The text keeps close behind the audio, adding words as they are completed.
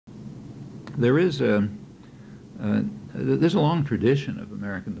there is a there's a long tradition of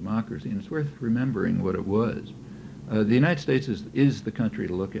American democracy, and it's worth remembering what it was. The United States is the country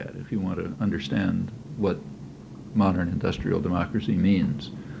to look at if you want to understand what modern industrial democracy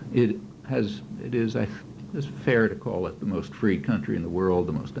means. It's fair to call it the most free country in the world,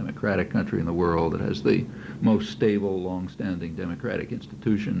 the most democratic country in the world. It has the most stable, long-standing democratic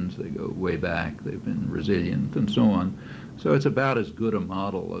institutions. They go way back. They've been resilient and so on. So it's about as good a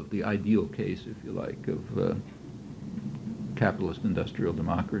model of the ideal case, if you like, of capitalist industrial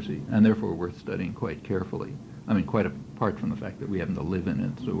democracy, and therefore worth studying quite carefully. I mean, quite apart from the fact that we happen to live in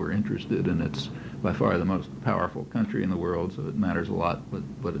it, so we're interested, and it's by far the most powerful country in the world, so it matters a lot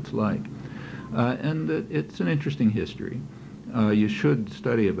what it's like. And it's an interesting history. You should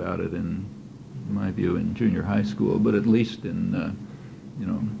study about it, in my view, in junior high school, but at least in,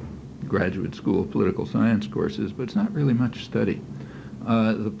 graduate school political science courses, but it's not really much study.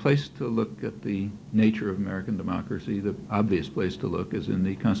 The place to look at the nature of American democracy, the obvious place to look, is in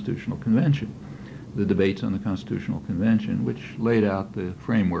the Constitutional Convention. The debates on the Constitutional Convention, which laid out the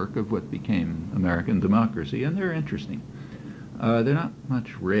framework of what became American democracy, and they're interesting. They're not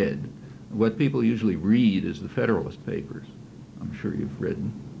much read. What people usually read is the Federalist Papers. I'm sure you've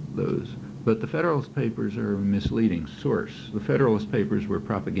read those. But the Federalist Papers are a misleading source. The Federalist Papers were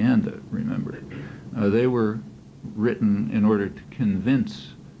propaganda, remember. They were written in order to convince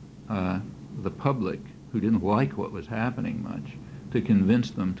the public, who didn't like what was happening much, to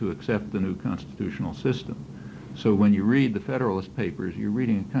convince them to accept the new constitutional system. So when you read the Federalist Papers, you're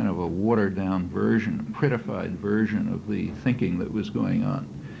reading a kind of a watered-down version, a prettified version of the thinking that was going on.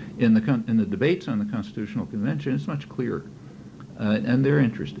 In the debates on the Constitutional Convention, it's much clearer, and they're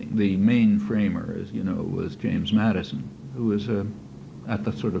interesting. The main framer, as you know, was James Madison, who was at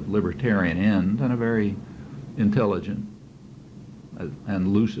the sort of libertarian end and a very intelligent and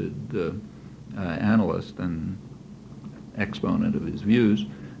lucid analyst and exponent of his views,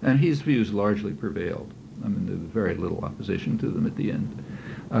 and his views largely prevailed. I mean, there was very little opposition to them at the end.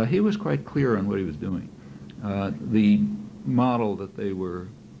 He was quite clear on what he was doing. The model that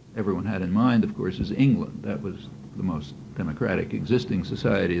everyone had in mind, of course, is England. That was the most democratic existing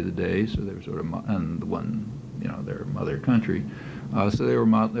society of the day, so they were sort of, and the one, their mother country. So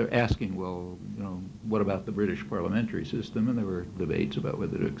they're asking, well, what about the British parliamentary system? And there were debates about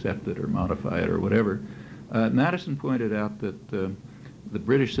whether to accept it or modify it or whatever. Madison pointed out that the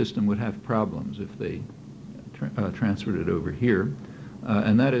British system would have problems if they transferred it over here,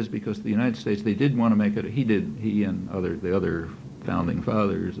 and that is because the United States, they did want to make it, he and the other founding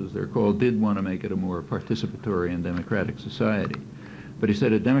fathers, as they're called, did want to make it a more participatory and democratic society. But he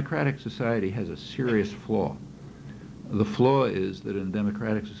said a democratic society has a serious flaw. The flaw is that in a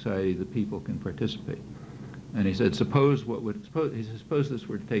democratic society, the people can participate. And he said, suppose this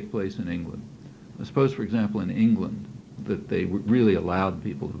were to take place in England. Suppose, for example, in England, that they really allowed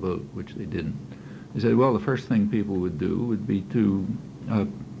people to vote, which they didn't. He said, well, the first thing people would do would be to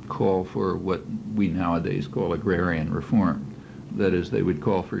call for what we nowadays call agrarian reform. That is, they would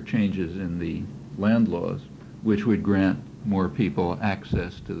call for changes in the land laws, which would grant more people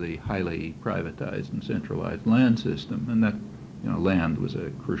access to the highly privatized and centralized land system, and that, land was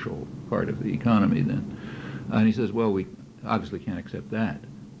a crucial part of the economy then. And he says, well, we obviously can't accept that.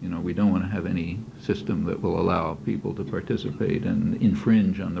 We don't want to have any system that will allow people to participate and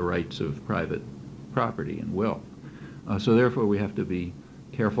infringe on the rights of private property and wealth. So therefore, we have to be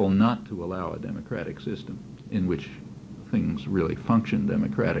careful not to allow a democratic system in which things really function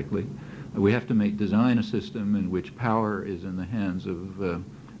democratically. We have to design a system in which power is in the hands of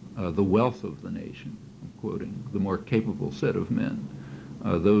the wealth of the nation, I'm quoting, the more capable set of men,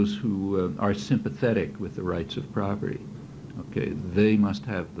 those who are sympathetic with the rights of property. Okay, they must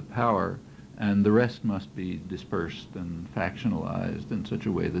have the power, and the rest must be dispersed and factionalized in such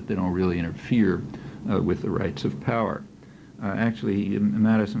a way that they don't really interfere with the rights of power. Actually,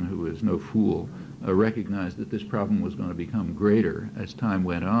 Madison, who was no fool, recognized that this problem was going to become greater as time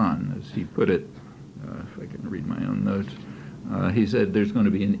went on. As he put it, if I can read my own notes, he said there's going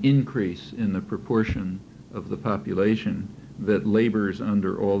to be an increase in the proportion of the population that labors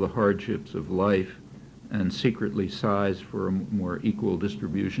under all the hardships of life and secretly sighs for a more equal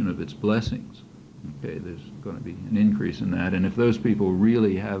distribution of its blessings. Okay, there's going to be an increase in that, and if those people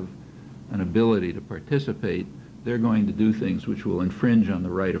really have an ability to participate, they're going to do things which will infringe on the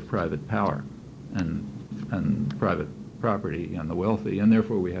right of private power and private property and the wealthy, and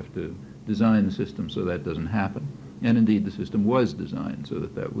therefore we have to design the system so that doesn't happen. And indeed the system was designed so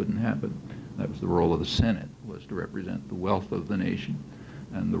that that wouldn't happen. That was the role of the Senate, was to represent the wealth of the nation.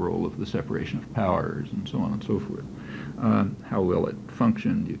 and the role of the separation of powers and so on and so forth. How well it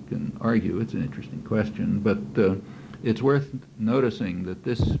functioned, you can argue. It's an interesting question, but it's worth noticing that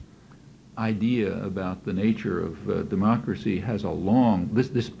this idea about the nature of democracy has a long,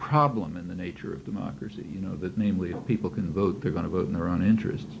 this problem in the nature of democracy, you know, that namely if people can vote, they're going to vote in their own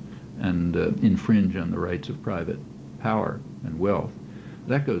interests and infringe on the rights of private power and wealth.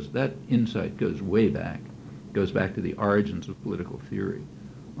 That insight goes way back, goes back to the origins of political theory.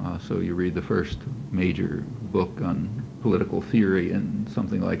 So you read the first major book on political theory in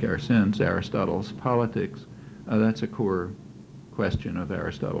something like our sense, Aristotle's Politics. That's a core question of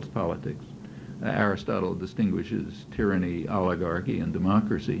Aristotle's Politics. Aristotle distinguishes tyranny, oligarchy, and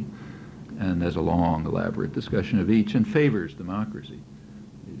democracy, and has a long, elaborate discussion of each, and favors democracy.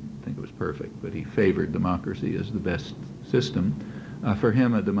 He didn't think it was perfect, but he favored democracy as the best system. For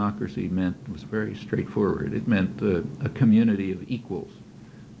him, a democracy was very straightforward. It meant a community of equals,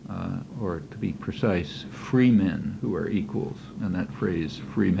 or to be precise, free men who are equals. And that phrase,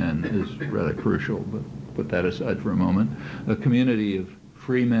 free men, is rather crucial, but put that aside for a moment. A community of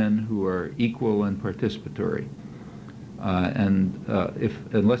free men who are equal and participatory.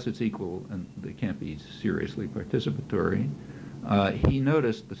 Unless it's equal, and they can't be seriously participatory, he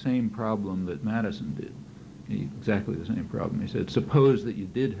noticed the same problem that Madison did. Exactly the same problem. He said, suppose that you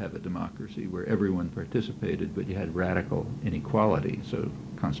did have a democracy where everyone participated, but you had radical inequality, so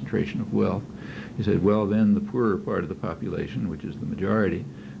concentration of wealth. He said, well, then the poorer part of the population, which is the majority,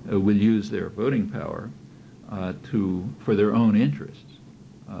 will use their voting power for their own interests,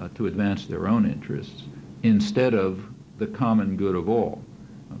 to advance their own interests, instead of the common good of all.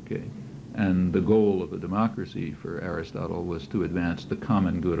 Okay? And the goal of a democracy for Aristotle was to advance the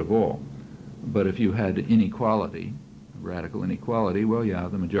common good of all. But if you had inequality, radical inequality, well, yeah,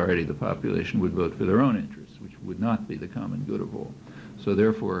 the majority of the population would vote for their own interests, which would not be the common good of all. So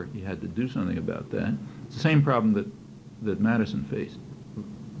therefore, you had to do something about that. It's the same problem that Madison faced,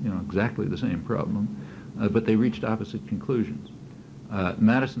 you know, exactly the same problem, but they reached opposite conclusions.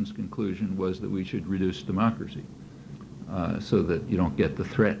 Madison's conclusion was that we should reduce democracy so that you don't get the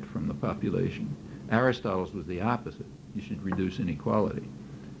threat from the population. Aristotle's was the opposite. You should reduce inequality.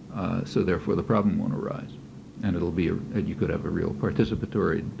 So therefore the problem won't arise, and you could have a real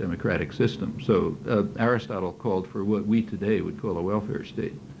participatory democratic system. So Aristotle called for what we today would call a welfare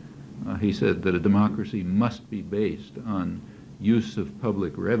state. He said that a democracy must be based on use of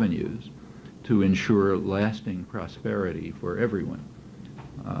public revenues to ensure lasting prosperity for everyone.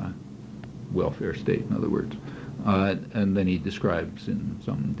 Welfare state, in other words. And then he describes in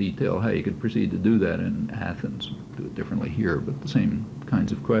some detail how you could proceed to do that in Athens. Do it differently here, but the same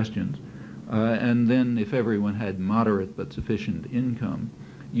kinds of questions. And then if everyone had moderate but sufficient income,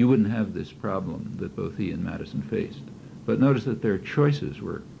 you wouldn't have this problem that both he and Madison faced. But notice that their choices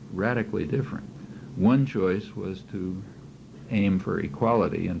were radically different. One choice was to aim for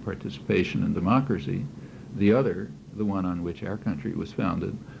equality and participation in democracy. The other, the one on which our country was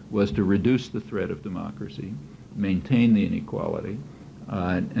founded, was to reduce the threat of democracy, maintain the inequality,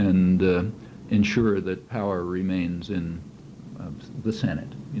 and ensure that power remains in the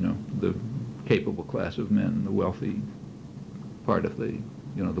Senate, you know, the capable class of men, the wealthy part of the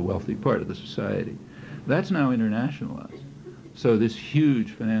wealthy part of the society. That's now internationalized. So this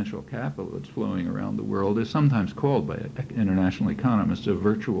huge financial capital that's flowing around the world is sometimes called by international economists a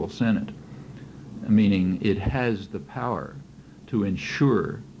virtual Senate, meaning it has the power to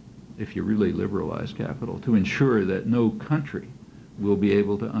ensure, if you really liberalize capital, to ensure that no country will be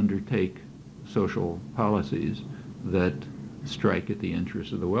able to undertake social policies that strike at the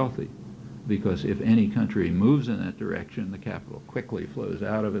interests of the wealthy. Because if any country moves in that direction, the capital quickly flows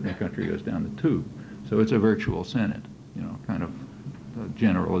out of it and the country goes down the tube. So it's a virtual Senate, you know, kind of a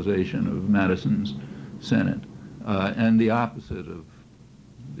generalization of Madison's Senate. And the opposite of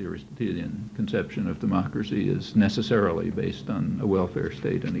the Aristotelian conception of democracy is necessarily based on a welfare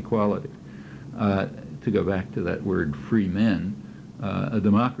state and equality. To go back to that word free men, a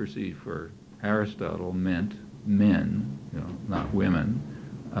democracy for Aristotle meant men, you know, not women,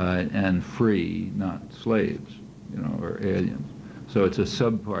 and free, not slaves, you know, or aliens. So it's a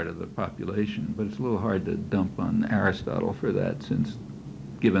subpart of the population, but it's a little hard to dump on Aristotle for that, since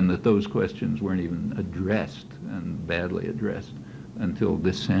given that those questions weren't even addressed, and badly addressed, until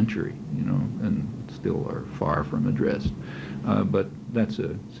this century, you know, and still are far from addressed. But that's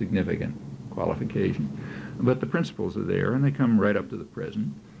a significant qualification. But the principles are there, and they come right up to the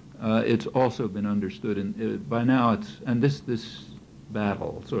present. It's also been understood, by now this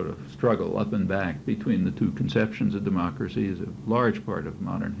battle, sort of struggle up and back between the two conceptions of democracy is a large part of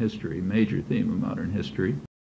modern history, major theme of modern history.